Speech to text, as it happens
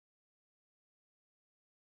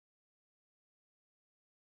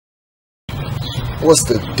What's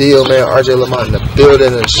the deal, man? RJ Lamont in the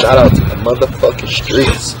building, and shout out to the motherfucking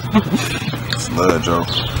streets. It's love, Joe.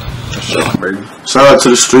 Shout out to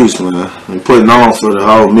the streets, man. We putting on for the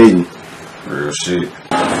whole meeting. Real shit.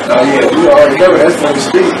 Oh yeah, we already know that's for the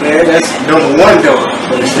streets, man. That's number one though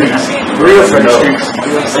for the streets. Real for the streets. You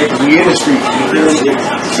know what I'm saying? 'Cause we in the streets. You feel me?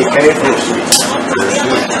 Shit came from the streets.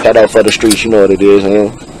 Shout out for the streets, you know what it is,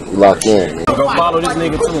 man. We locked in. Go follow this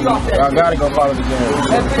nigga too, man. Y'all gotta go follow the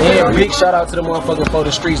game. And big shout out to the motherfucking for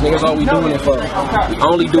the streets, niggas. All we doing it for. We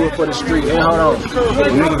only do it for the street. And hold on. The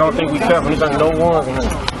niggas don't think we careful. Niggas ain't no ones in here.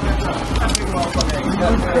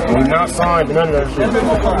 We not signed to none of that shit.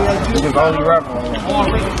 Niggas only rapping.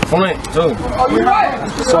 Flint too.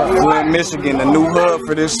 So we're in Michigan, the new hub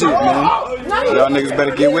for this shit, man. Y'all niggas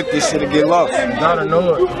better get with this shit and get lost. You gotta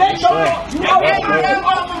know it.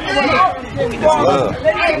 It's love.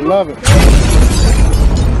 I love it.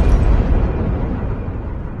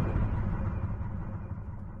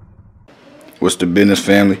 What's the business,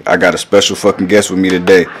 family? I got a special fucking guest with me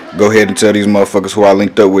today. Go ahead and tell these motherfuckers who I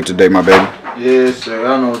linked up with today, my baby. Yes, sir.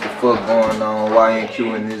 I know what the fuck going on.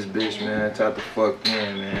 YnQ in this bitch, man. Type of fuck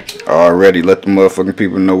in, man. Already, let the motherfucking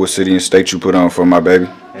people know what city and state you put on for, my baby.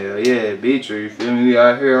 Hell yeah, Beecher. You feel me? We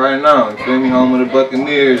out here right now. You feel me? Home of the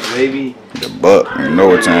Buccaneers, baby. The Buck. You know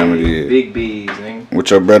what time it is. Big B's, nigga. What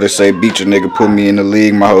your brother say, Beecher nigga put me in the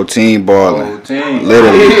league, my whole team balling. Whole team.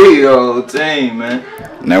 Literally. Whole team, man.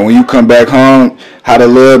 Now when you come back home, how the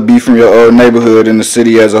love be from your old neighborhood and the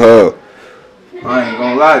city as a whole? I ain't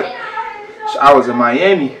gonna lie. I was in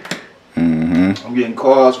Miami. I'm getting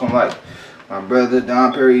calls from like my brother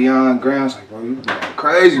Don Perry, YsrGramz. Like, bro, you going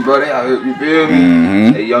crazy, bro. They out here, you feel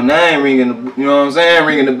me? Hey, your name ringing the, you know what I'm saying?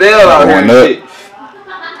 Ringing the bell out here and shit.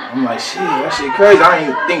 I'm like, shit, that shit crazy. I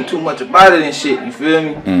ain't think too much about it and shit, you feel me?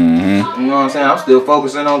 You know what I'm saying? I'm still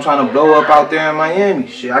focusing on trying to blow up out there in Miami.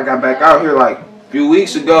 Shit, I got back out here like a few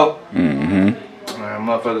weeks ago. Man,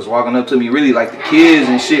 motherfuckers walking up to me really like the kids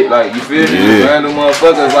and shit, like, you feel me? Random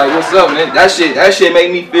motherfuckers like, what's up, man? That shit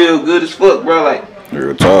make me feel good as fuck, bro. Like,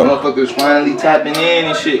 real talk. Motherfuckers finally tapping in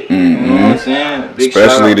and shit. You know what I'm saying? Big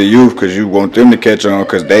especially the youth, cause you want them to catch on,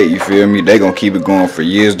 cause they, you feel me, they gonna keep it going for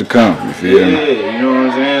years to come. You feel me? Yeah, you know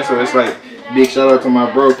what I'm saying? So it's like, big shout out to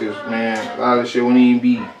my brokers, man. A lot of shit wouldn't even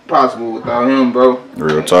be possible without him, bro.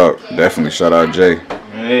 Real talk. Definitely shout out Jay.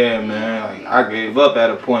 Yeah, man. Like, I gave up at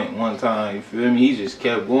a point one time, you feel me? He just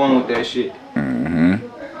kept going with that shit.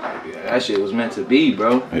 That shit was meant to be,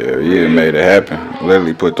 bro. Yeah, it made it happen.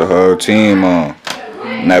 Literally put the whole team on.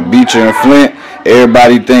 Now Beecher and Flint,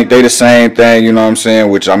 everybody think they the same thing, you know what I'm saying?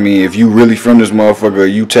 Which, I mean, if you really from this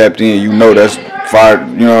motherfucker, you tapped in, you know that's far,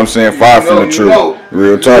 you know what I'm saying, far from the truth.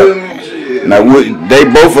 Real talk. Now, they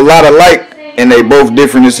both a lot alike, and they both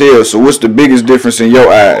different as hell. So what's the biggest difference in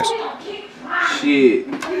your eyes? Shit.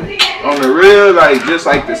 On the real, like, just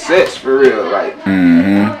like the sets for real, like,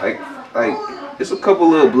 like, it's a couple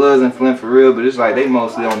little Bloods in Flint for real, but it's like they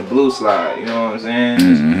mostly on the blue slide, you know what I'm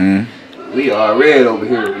saying? We are red over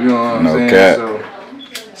here, you know what I'm saying? Cap. So,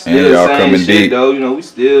 still y'all the same coming shit, deep. though, you know, we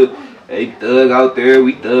still, they thug out there,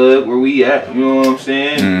 we thug where we at, you know what I'm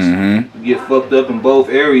saying? We get fucked up in both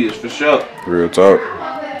areas for sure. Real talk.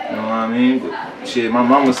 You know what I mean? But shit, my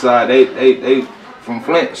mama's side, they from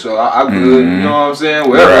Flint, so I good, you know what I'm saying?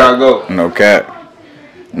 Wherever I go. No cap.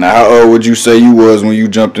 Now, how old would you say you was when you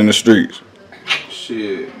jumped in the streets?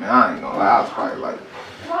 Shit, man, I ain't gonna lie, I was probably like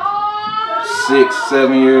 6,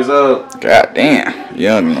 7 years old. God damn,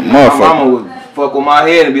 young My motherfucker. mama would fuck with my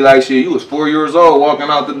head and be like, shit, you was 4 years old walking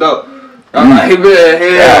out the door. I'm like, man,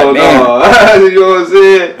 hell no. You know what I'm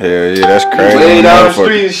saying? Hell yeah, that's crazy. Lay down the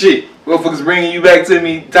street and shit. Motherfuckers bringing you back to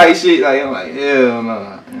me type shit. Like, I'm like, hell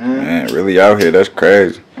no. Man, really out here, that's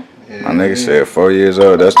crazy. My nigga said 4 years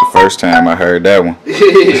old. That's the first time I heard that one.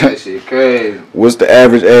 That shit crazy. What's the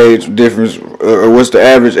average age difference, or what's the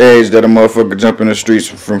average age that a motherfucker jump in the streets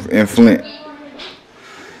in Flint?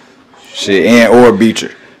 Shit, and or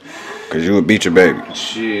Beecher. Cause you a Beecher baby.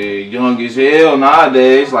 Shit, young as hell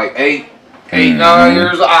nowadays, like 8, 9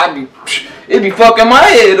 years old. It be fucking my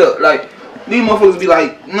head up. Like, these motherfuckers be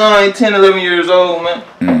like 9, 10, 11 years old, man.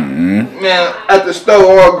 Man, at the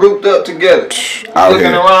store all grouped up together.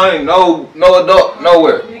 Looking around, ain't no adult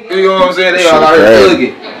nowhere. You know what I'm saying? They all out here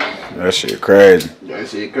thugging. That shit crazy. That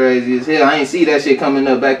shit crazy as hell. I ain't see that shit coming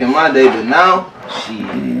up back in my day, but now,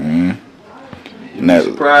 shit. Now,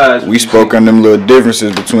 we spoke on them little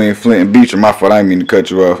differences between Flint and Beecher. My fault, I didn't mean to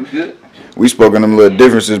cut you off. We spoke on them little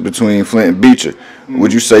differences between Flint and Beecher.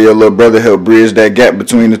 Would you say your little brother helped bridge that gap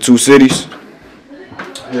between the two cities?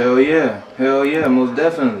 Hell yeah, most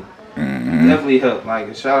definitely. Definitely helped.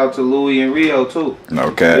 Like, shout out to Louis and Rio too.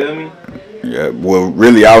 No cap. You feel me? Yeah, well,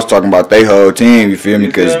 really, I was talking about they whole team. You feel me?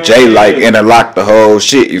 Because Jay like interlocked the whole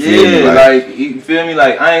shit. You feel me? Like you feel me?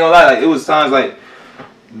 Like I ain't gonna lie. Like it was times like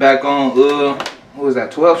back on what was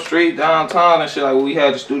that 12th Street downtown and shit. Like when we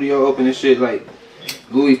had the studio open and shit. Like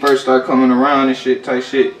Louis first started coming around and shit type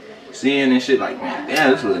shit. Seeing and shit like, man,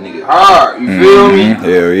 damn, this little nigga hard. You feel me?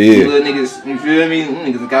 Hell yeah. Little niggas, you feel me? Them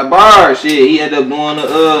niggas got bars. Shit, he ended up doing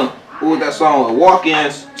the what was that song?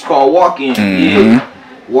 Walk-ins. It's called Walk-In. Yeah.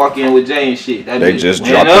 Walk-In with Jay and shit. That they just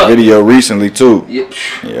dropped the video recently too.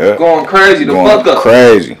 Yeah. Going crazy. The fuck up.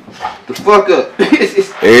 Crazy. The fuck up.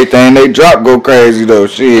 Everything they drop go crazy though.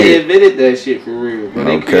 Shit. They admitted that shit for real. But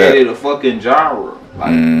they created a fucking genre.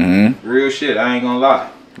 Like real shit. I ain't gonna lie.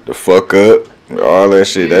 The fuck up. All that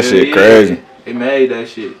shit. That shit crazy. They made that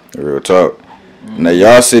shit. Real talk. Now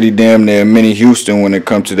y'all city damn near mini Houston when it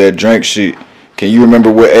comes to that drink shit. Can you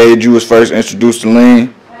remember what age you was first introduced to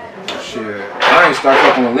lean? Shit. I ain't start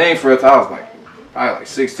fucking with lean for until I was probably like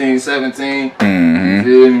 16, 17. You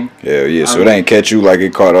feel me? Hell yeah. So it ain't catch you like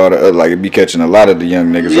it caught all the other, like it be catching a lot of the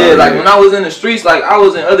young niggas. Yeah, like when I was in the streets, like I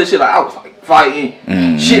was in other shit, like I was like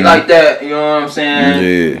fighting, shit like that. You know what I'm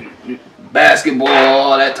saying? Yeah. Basketball,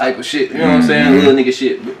 all that type of shit. You know what I'm saying? Little nigga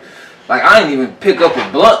shit. But, like I didn't even pick up a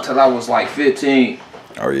blunt till I was like 15.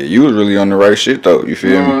 Oh yeah, you was really on the right shit though. You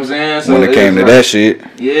feel me? You know what I'm saying? So when it came to that shit.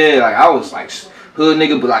 Yeah, like I was like hood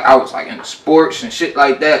nigga, but like I was like into sports and shit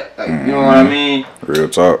like that. Like you know what I mean? Real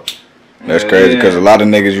talk. That's crazy because a lot of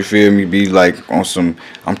niggas, you feel me, be like on some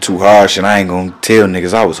I'm too harsh and I ain't gonna tell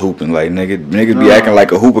niggas I was hooping. Like niggas be acting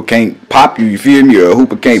like a hooper can't pop you feel me, or a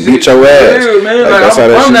hooper can't beat your ass. Yeah, man. Like, that's how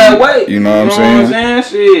that shit that way. You know what I'm saying?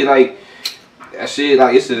 Shit, like that shit,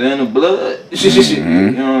 like it's in the blood. You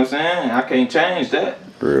know what I'm saying? I can't change that.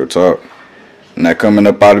 Real talk. Now coming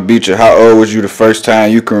up out of Beecher, how old was you the first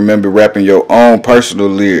time you can remember rapping your own personal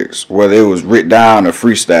lyrics, whether it was written down or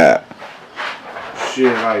freestyle?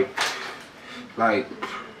 Shit, like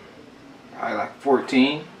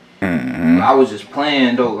 14. I was just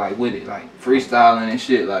playing though, like with it, like freestyling and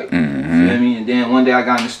shit, like you feel me. And then one day I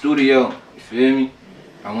got in the studio, you feel me.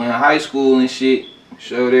 I went to high school and shit,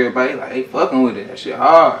 showed everybody like, hey, fucking with it, that shit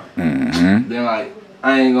hard. Then like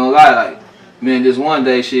I ain't gonna lie, like man, this one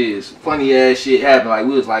day shit is funny ass shit happened. Like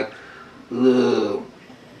we was like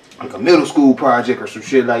a middle school project or some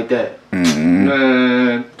shit like that.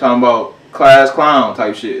 Man, talking about class clown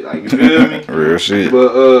type shit, like you feel me? Real shit.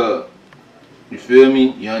 But you feel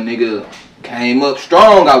me? Young nigga came up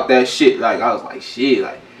strong out that shit. Like I was like, shit,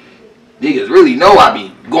 like niggas really know I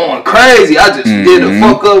be going crazy. I just did a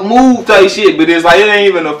fuck up move type shit, but it's like it ain't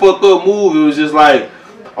even a fuck up move. It was just like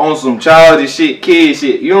on some childish shit, kid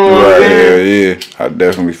shit. You know what I'm saying? Yeah, I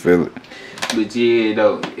definitely feel it. But yeah,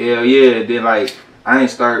 though, hell yeah. Then like I ain't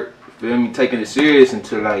start, feel me, taking it serious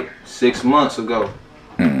until like 6 months ago.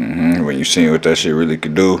 When you seen what that shit really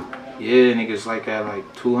could do. Yeah, niggas like at like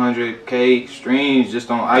 200K streams just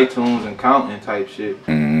on iTunes and counting type shit.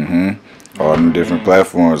 All them different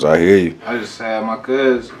platforms, I hear you. I just had my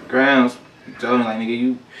cuz Grams tell me like, nigga,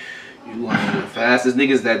 you one of the fastest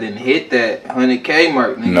niggas that didn't hit that 100K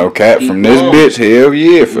mark, nigga. No cap from this bitch, hell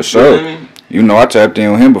yeah, for sure. You know I tapped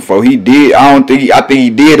in with him before he did. I think he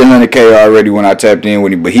did 100K already when I tapped in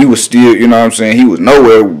with him, but he was still, you know what I'm saying, he was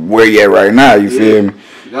nowhere where he at right now, you feel me?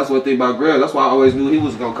 That's what they about Grell. That's why I always knew he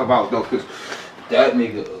was gonna come out though, cause that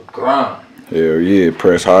nigga grind. Hell yeah,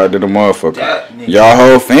 press hard to the motherfucker. Y'all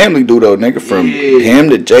whole family do though, nigga. From him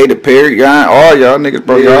to Jay to Perry, all y'all niggas,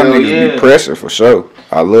 bro. Y'all niggas be pressing for sure.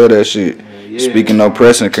 I love that shit. Speaking of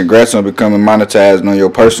pressing, congrats on becoming monetized on your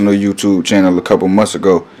personal YouTube channel a couple months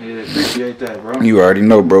ago. Appreciate that, bro. You already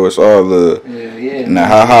know, bro. It's all love. Now,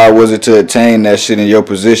 how hard was it to attain that shit in your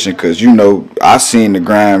position? Because, you know, I seen the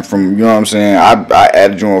grind from, you know what I'm saying? I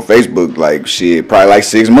added you on Facebook, like, shit, probably like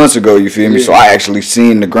 6 months ago, you feel me? So I actually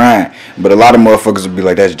seen the grind. But a lot of motherfuckers would be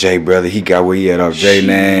like, that's Jay, brother. He got where he at off Jay,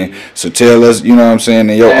 man. So tell us, you know what I'm saying,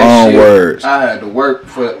 in your own words. I had to work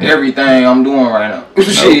for everything I'm doing right now.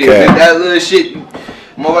 Shit, that little shit.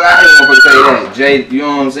 Motherfucker, I ain't gonna say that. Jay, you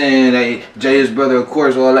know what I'm saying? Jay is brother, of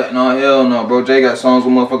course, all that. No, hell no, bro. Jay got songs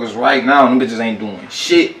with motherfuckers right now, and them bitches ain't doing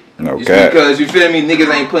shit. Just because, you feel me,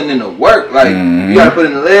 niggas ain't putting in the work. Like, you gotta put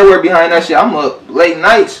in the leg work behind that shit. I'm up late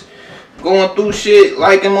nights, going through shit,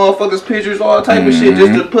 liking motherfuckers' pictures, all type of shit,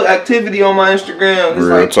 just to put activity on my Instagram. It's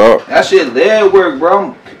Real talk. That shit leg work,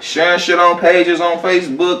 bro. I'm sharing shit on pages on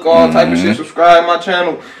Facebook, all type of shit. Subscribe to my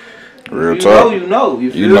channel. Real talk. You know.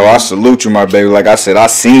 You know, I salute you, my baby. Like I said, I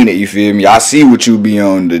seen it, you feel me? I see what you be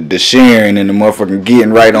on, the sharing and the motherfucking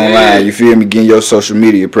getting right online, you feel me? Getting your social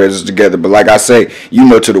media presence together. But like I say, you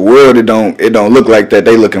know, to the world, it don't look like that.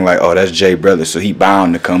 They looking like, oh, that's Jay brother, so he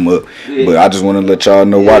bound to come up. Yeah. But I just want to let y'all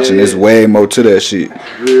know, watching, there's way more to that shit.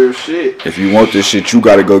 Real shit. If you want this shit, you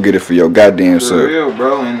got to go get it for your goddamn self. For real,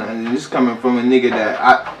 bro. And this coming from a nigga that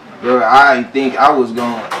I didn't think I was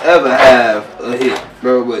gonna ever have a hit,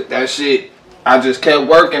 bro. But that shit, I just kept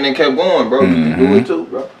working and kept going, bro. You can do it too,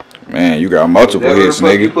 bro. Man, you got multiple hits,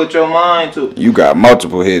 nigga. You put your mind to. You got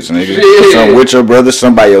multiple hits, nigga. Some with your brother,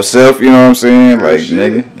 some by yourself, you know what I'm saying? Like,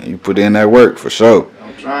 nigga, you put in that work for sure.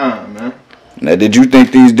 I'm trying, man. Now, did you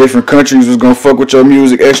think these different countries was gonna fuck with your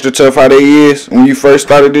music extra tough how they is when you first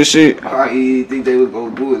started this shit? I didn't think they was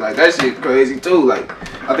gonna do it. Like, that shit crazy too. Like,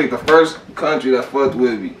 I think the first country that fucked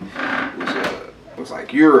with me was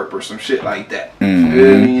like Europe or some shit like that. You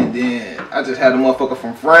feel me? And then I just had a motherfucker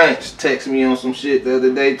from France text me on some shit the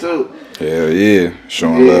other day too. Hell yeah.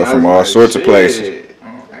 Showing love from all sorts of places.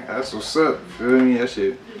 That's what's up. You feel me? That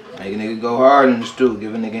shit make a nigga go hard in the stool.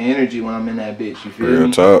 Give a nigga energy when I'm in that bitch. You feel me?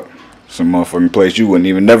 Real talk. Some motherfucking place you wouldn't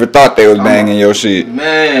even never thought they was banging your shit.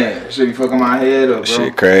 Man, that shit be fucking my head up, bro.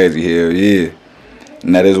 Shit crazy, hell yeah.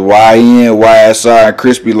 And that is YN, YSR, and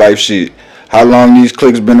Crispy Life shit. How long these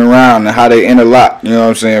cliques been around and how they interlock? You know what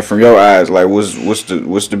I'm saying? From your eyes, like what's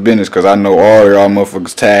the business? Cause I know all y'all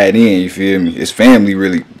motherfuckers tied in. You feel me? It's family,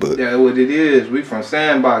 really. But yeah, what it is. We from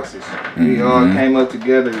sandboxes. We all came up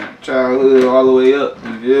together, childhood all the way up.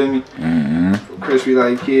 You feel me? From Crispy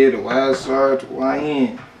Life Kid to YSR to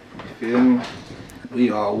YN. Feel me? We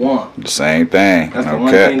all one. The same thing. That's the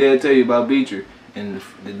one thing they'll tell you about Beecher. And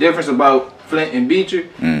the difference about Flint and Beecher,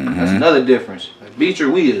 that's another difference. Beecher,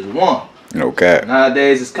 we is one. Okay.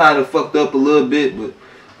 Nowadays, it's kind of fucked up a little bit, but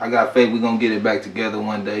I got faith we gonna get it back together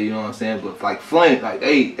one day, you know what I'm saying? But like Flint, like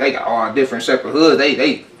they got all different separate hoods.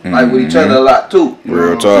 They like with each other a lot too.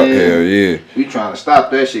 Real talk, hell yeah. We trying to stop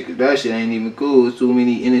that shit, cause that shit ain't even cool. There's too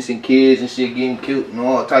many innocent kids and shit getting killed and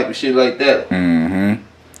all type of shit like that.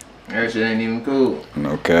 That shit ain't even cool.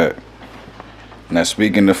 No cap. Now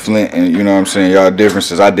speaking of Flint and you know what I'm saying, y'all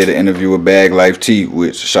differences, I did an interview with Bag Life T,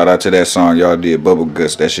 which shout out to that song y'all did, Bubble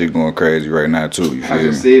Guts. That shit going crazy right now too, you feel me? I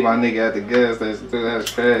can see my nigga at the gas station,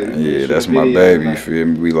 that's crazy. Yeah, that's my baby, you feel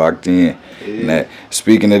me? We locked in. Yeah. Now,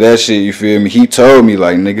 speaking of that shit, you feel me, he told me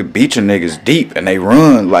like, nigga, Beecher niggas deep and they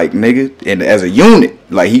run like, nigga, and as a unit.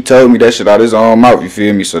 Like he told me that shit out his own mouth, you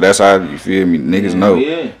feel me? So that's how, you feel me, niggas know.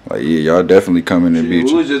 Yeah. Like yeah, y'all definitely coming in Beecher.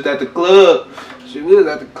 We was just at the club. Shit, we was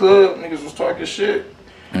at the club, niggas was talking shit.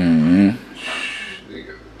 It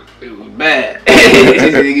was bad.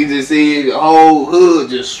 You just see the whole hood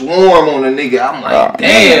just swarm on a nigga. I'm like,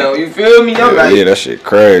 damn, you feel me? I'm like, yeah, that shit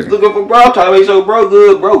crazy. Looking for bro, trying to make sure bro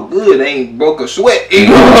good. They ain't broke a sweat. You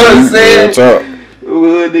know what I'm saying?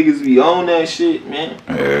 Hood niggas be on that shit, man.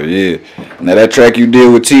 Hell yeah. Now that track you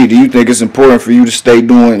did with T, do you think it's important for you to stay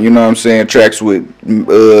doing, you know what I'm saying, tracks with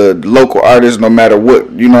local artists no matter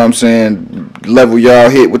what, you know what I'm saying, level y'all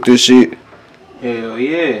hit with this shit? Hell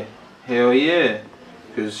yeah. Hell yeah.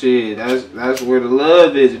 Cause shit, that's where the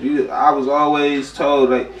love is. I was always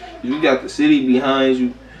told, like, if you got the city behind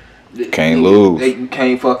you, can't lose. They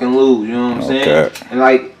can't fucking lose, you know what I'm saying? And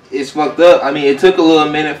like, it's fucked up. I mean, it took a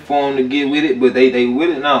little minute for them to get with it, but they with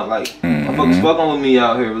it now. Like, motherfuckers fucking with me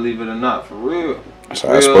out here, believe it or not, for real. That's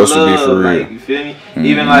how it's supposed to be, for real. Like, you feel me?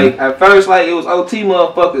 Even like, at first, like, it was OT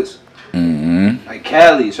motherfuckers. Like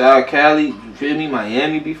Cali, shout out Cali, you feel me?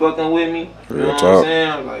 Miami be fucking with me. You know what I'm saying?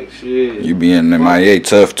 I'm like, shit. You be in MIA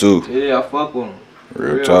tough too. Yeah, I fuck with them.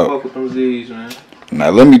 Real talk. I fuck with them Z's, man. Now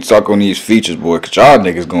let me talk on these features, boy, cause y'all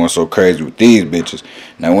niggas going so crazy with these bitches.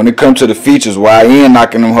 Now when it comes to the features, YN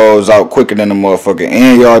knocking them hoes out quicker than the motherfucker,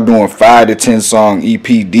 and y'all doing 5 to 10 song EP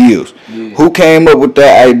deals. Yeah. Who came up with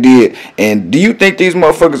that idea? And do you think these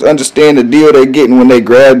motherfuckers understand the deal they're getting when they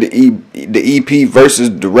grab the EP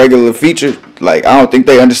versus the regular feature? Like I don't think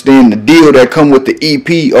they understand the deal that come with the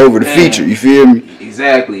EP over the feature. You feel me?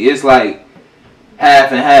 Exactly. It's like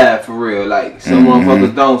half and half for real. Like some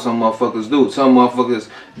motherfuckers don't, some motherfuckers do. Some motherfuckers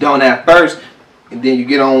don't at first, and then you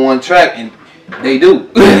get on one track and they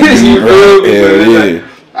do. You feel me? Like,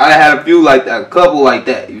 I had a few like that, a couple like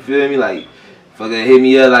that. You feel me? Like fucking hit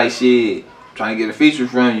me up like shit, trying to get a feature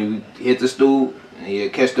from you. Hit the stool and you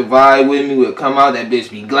catch the vibe with me. We'll come out, that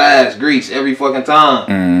bitch be glass grease every fucking time.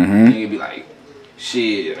 And you be like,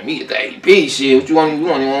 shit, let me get the AP shit. What you want? You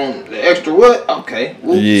want the extra what? Okay.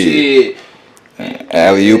 Well, shit.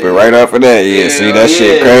 Alley-oop it right off of that. Yeah, see, that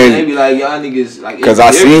shit crazy. They be like, y'all niggas, like, because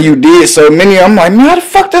I seen you did so many. I'm like, man, how the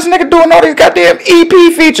fuck this nigga doing all these goddamn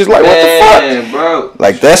EP features? Like, what the fuck? Bro.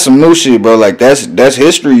 Like, that's some new shit, bro. Like, that's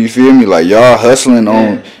history, you feel me? Like, y'all hustling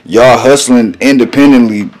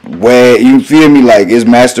independently. Where, you feel me? Like, it's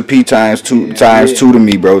Master P times two to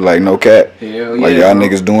me, bro. Like, no cap. Like, y'all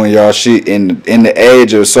niggas doing y'all shit in the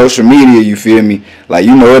age of social media, you feel me? Like,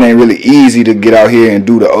 you know, it ain't really easy to get out here and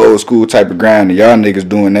do the old school type of grind. And y'all niggas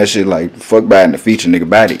doing that shit like, fuck buying the feature, nigga.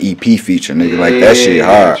 Buy the EP feature, nigga. Like, that shit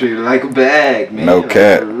hard. Treat it like a bag, man. No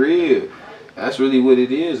cap. For real. That's really what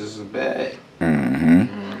it is. It's a bag.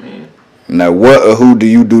 Now, what or who do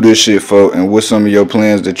you do this shit for, and what's some of your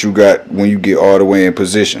plans that you got when you get all the way in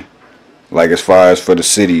position? Like, as far as for the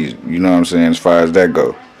cities, you know what I'm saying, as far as that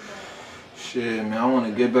go. Shit, man, I want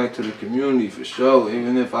to get back to the community for sure.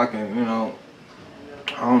 Even if I can, you know,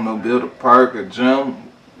 I don't know, build a park, a gym,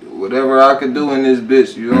 whatever I can do in this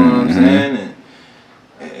bitch, you know what I'm saying?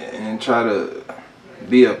 And try to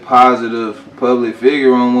be a positive public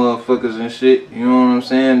figure on motherfuckers and shit, you know what I'm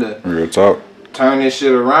saying? Real talk. Turn this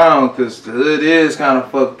shit around, because the hood is kind of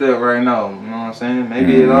fucked up right now, you know what I'm saying?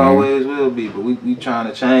 Maybe it always will be, but we trying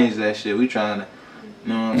to change that shit. We trying to,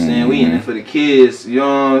 you know what I'm saying? We in it for the kids, you know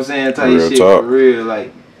what I'm saying? Type Real shit talk. for real,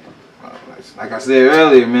 like I said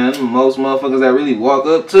earlier, man, most motherfuckers that really walk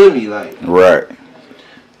up to me, like. Right.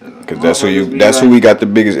 Cause that's who we got the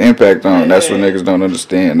biggest impact on. That's what niggas don't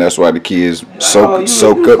understand. That's why the kids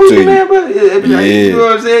soak up to you. Man, you know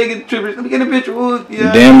what I'm saying? Get trippers. Let me get a picture with you.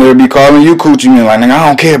 Damn, they'll be calling you coochie man. Like, nigga, I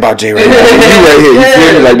don't care about Jay right now. You right here. You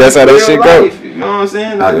feel me? Like, that's how that shit go. You know what I'm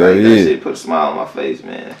saying? Like, that shit put a smile on my face,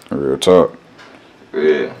 man. Real talk.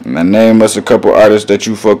 Real. Now, name us a couple artists that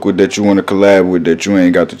you fuck with, that you want to collab with, that you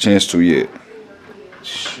ain't got the chance to yet.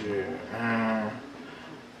 Shit.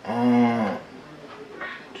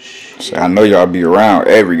 So I know y'all be around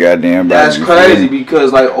every goddamn body. That's crazy,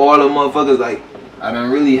 because like all the motherfuckers, like I done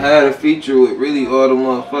really had a feature with really all the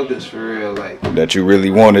motherfuckers for real, like that you really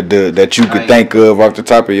wanted to, that you could think of off the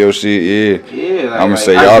top of your shit. Yeah, like, I'm gonna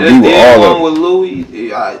say y'all be with all of them. With Louis,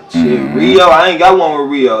 Rio, I ain't got one with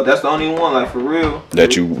Rio. That's the only one, like for real.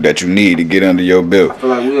 That you need to get under your belt. I feel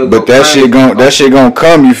like we'll but that shit gonna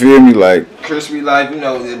come. You feel me? Like Crispy Life, you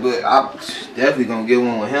know. But I definitely gonna get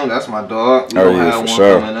one with him. That's my dog. We oh gonna yeah, have for one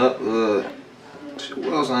sure. coming up.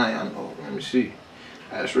 What else I know? Let me see.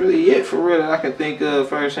 That's really it for real that I can think of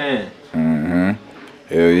firsthand.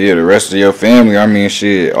 Hell yeah, the rest of your family, I mean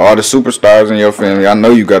shit, all the superstars in your family, I know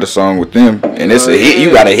you got a song with them. And it's a hit,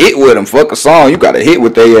 you got a hit with them. Fuck a song, you got a hit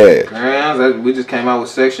with their ass. Grams, we just came out with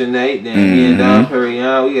Section 8, then me and Don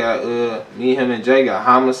Perignon, we got, me, him, and Jay got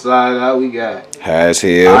Homicide out, we got High as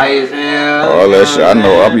hell. High as hell. All that shit, I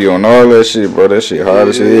know, I be on all that shit, bro, that shit hard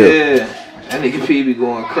as hell. Yeah, that nigga P be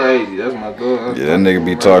going crazy, that's my dog. Yeah, that nigga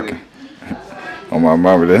be talking. On my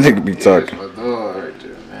mama, that nigga be talking. That's my dog right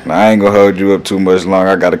there, man. Now, I ain't gonna hold you up too much long.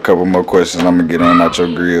 I got a couple more questions I'm gonna get on out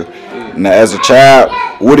your grill. Now, as a child,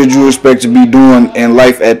 what did you expect to be doing in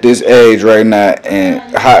life at this age right now? And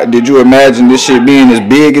how did you imagine this shit being as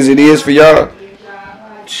big as it is for y'all?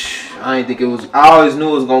 I ain't think it was. I always knew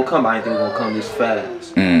it was gonna come. I didn't think it was gonna come this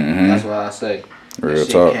fast. That's what I say. Real that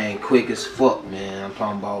shit talk. Came quick as fuck, man. I'm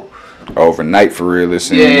talking about overnight for real. It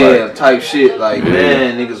seemed like. Type shit. Like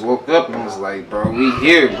man, niggas woke up and was like, bro, we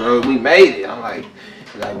here, bro. We made it. I'm like,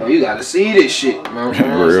 bro, you gotta see this shit, bro. You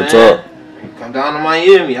know what Real I'm saying? talk. Come down to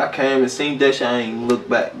Miami. I came and seen that shit. I ain't even look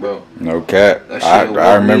back, bro. No cap. That I shit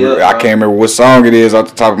woke me remember. up, I can't remember what song it is off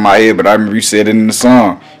the top of my head, but I remember you said it in the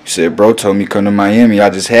song. You said, "Bro told me come to Miami. I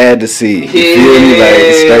just had to see." You feel me?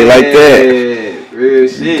 Like straight like that. Real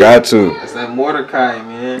shit. You got to. That's that Mordecai,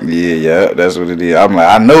 man. Yeah, that's what it is. I'm like,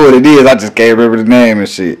 I know what it is. I just can't remember the name and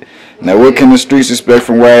shit. Now, what can the streets expect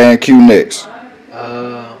from YnQ next?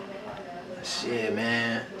 Shit,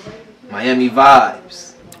 man. Miami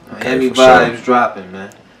vibes. Miami for vibes sure. dropping,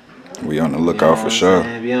 man. We on the lookout for sure.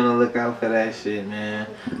 Be on the lookout for that shit, man.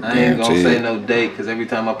 I ain't gonna say no date, because every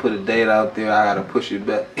time I put a date out there, I gotta push it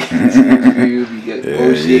back. You get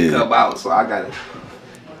bullshit come out, so I gotta.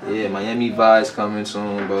 Yeah, Miami vibes coming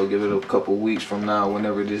soon, bro. Give it a couple weeks from now,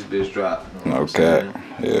 whenever this bitch drop. You know Okay.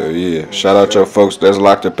 Hell yeah. Shout out your folks that's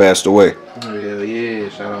locked and passed away. Hell yeah.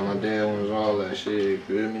 Shout out my dad ones, all that shit. You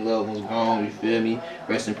feel me? Loved ones gone, you feel me?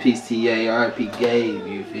 Rest in peace, TA, R.I.P. Gabe,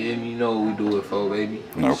 you feel me? You know what we do it for, baby.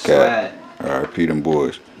 Okay. R.I.P. them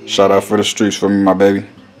boys. Shout out for the streets for me, my baby.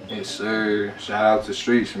 Yes, sir. Shout out to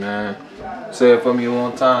Streets, man. Say it for me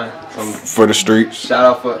one time. For the streets. Shout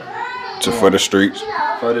out for For the streets.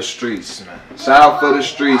 For the streets, man. Shout out for the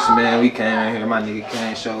streets, man. We came in here. My nigga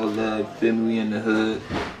came show love. You feel me? We in the hood.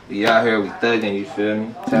 We out here. We thugging. You feel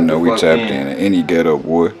me? You know we tapped in any ghetto,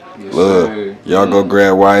 boy. Yes, love. Y'all go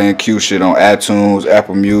grab YnQ shit on iTunes,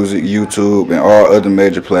 Apple Music, YouTube, and all other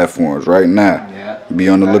major platforms right now. Yeah. Be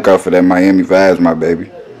on the lookout for that Miami vibes, my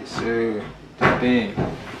baby. Yes, sir. Tap in.